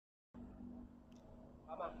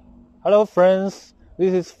Hello friends,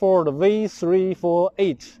 this is for the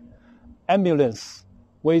V348 ambulance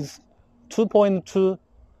with 2.2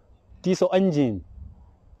 diesel engine,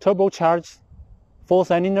 turbocharged 4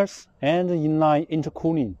 cylinders and inline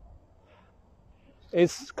intercooling.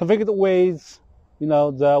 It's configured with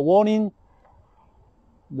the warning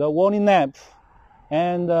lamp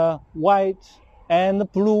and white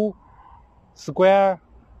and blue square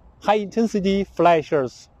high intensity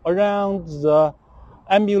flashers around the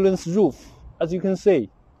ambulance roof, as you can see.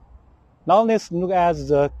 Now let's look at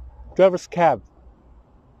the driver's cab.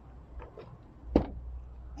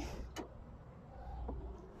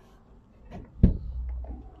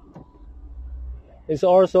 It's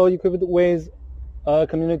also equipped with a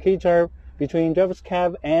communicator between driver's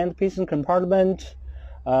cab and patient compartment,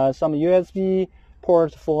 some USB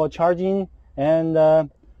port for charging, and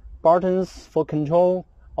buttons for control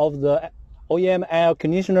of the OEM air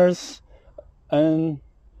conditioners, and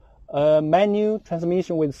a manual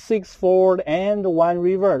transmission with 6 forward and 1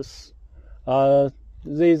 reverse.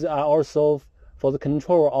 These are also for the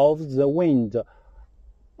control of the wind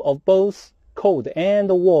of both cold and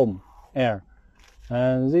warm air.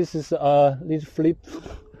 And this is this flip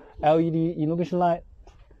LED illumination light.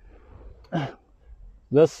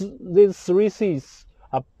 These 3 seats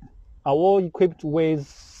are all equipped with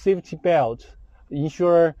safety belt to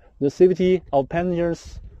ensure the safety of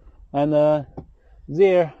passengers. And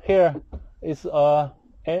here is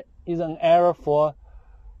an area for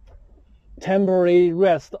temporary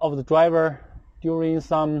rest of the driver during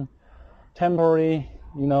some temporary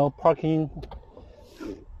parking.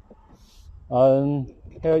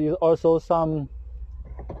 Here is also some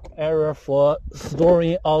area for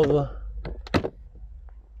storing of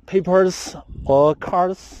papers or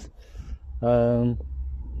cards. Down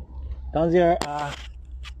there are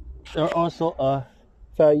also a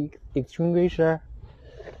fire extinguisher.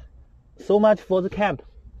 So much for the cab.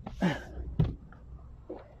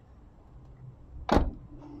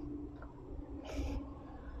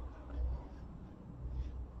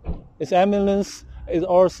 This ambulance is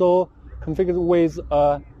also configured with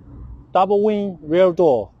a double wing rear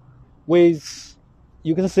door, with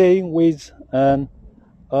a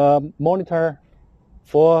monitor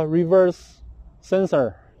for reverse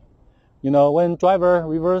sensor. When driver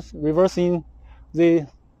reversing the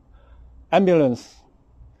ambulance.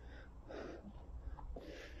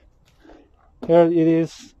 Here it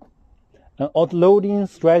is, an autoloading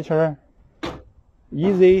stretcher,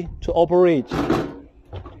 easy to operate,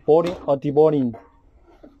 boarding or deboarding.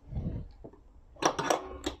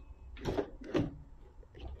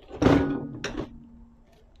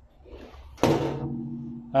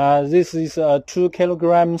 This is 2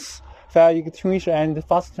 kilograms fire extinguisher and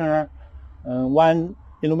fastener, 1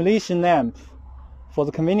 illumination lamp for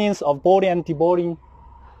the convenience of boarding and deboarding.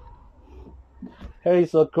 Here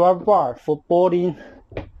is a grab bar for boarding.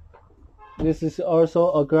 This is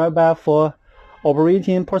also a grab bar for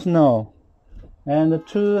operating personnel, and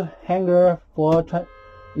 2 hanger for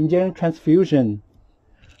injection transfusion.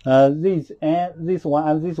 This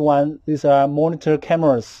one, these are monitor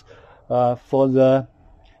cameras for the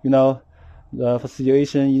for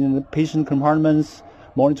situation in the patient compartments,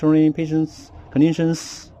 monitoring patients'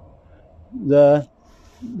 conditions.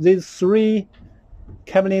 These 3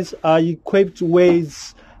 cabinets are equipped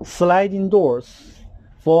with sliding doors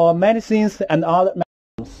for medicines and other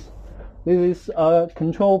medicines. This is a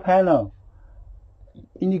control panel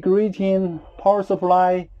integrating power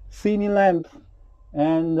supply, ceiling lamp,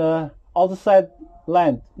 and outside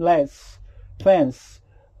lights, fans,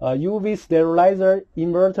 UV sterilizer,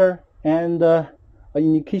 inverter, and an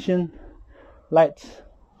indication light.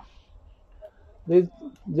 These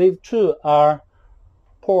 2 are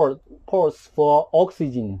ports for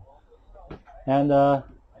oxygen, and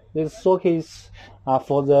these sockets are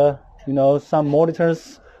for the some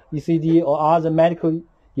monitors, ECG, or other medical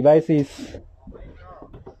devices.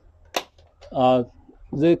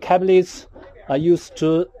 The cabinets are used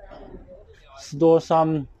to store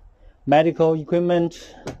some medical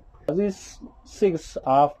equipment. These 6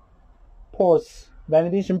 are ports,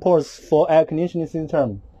 ventilation ports for air conditioning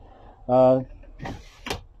system.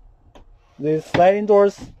 The sliding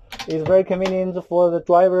doors is very convenient for the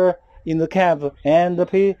driver in the cab and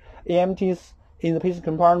the EMTs in the patient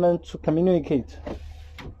compartment to communicate.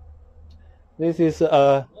 This is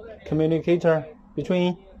a communicator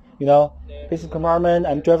between patient compartment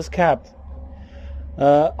and driver's cab.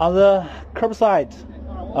 On the curbside,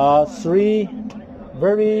 3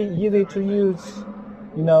 very easy to use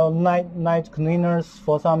night cleaners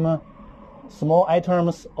for some small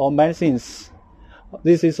items or medicines.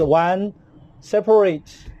 This is 1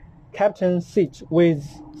 separate captain seat with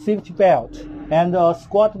safety belt and a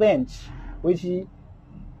squat bench, which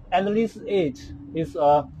underneath it is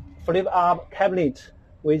a flip-up cabinet,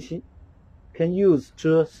 which can use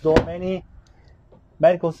to store many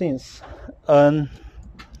medical things. An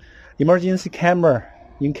emergency camera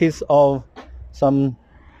in case of some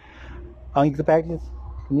unexpected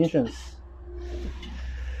conditions.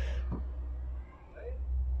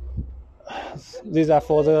 These are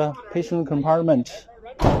for the patient compartment.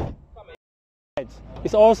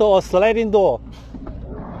 It's also a sliding door.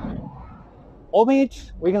 Open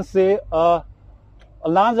it, we can see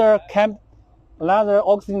another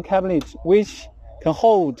oxygen cabinet which can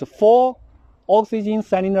hold 4 oxygen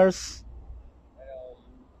cylinders.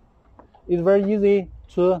 It's very easy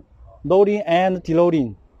to loading and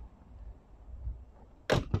deloading.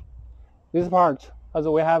 This part, as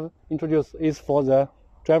we have introduced, is for the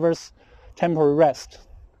driver's temporary rest.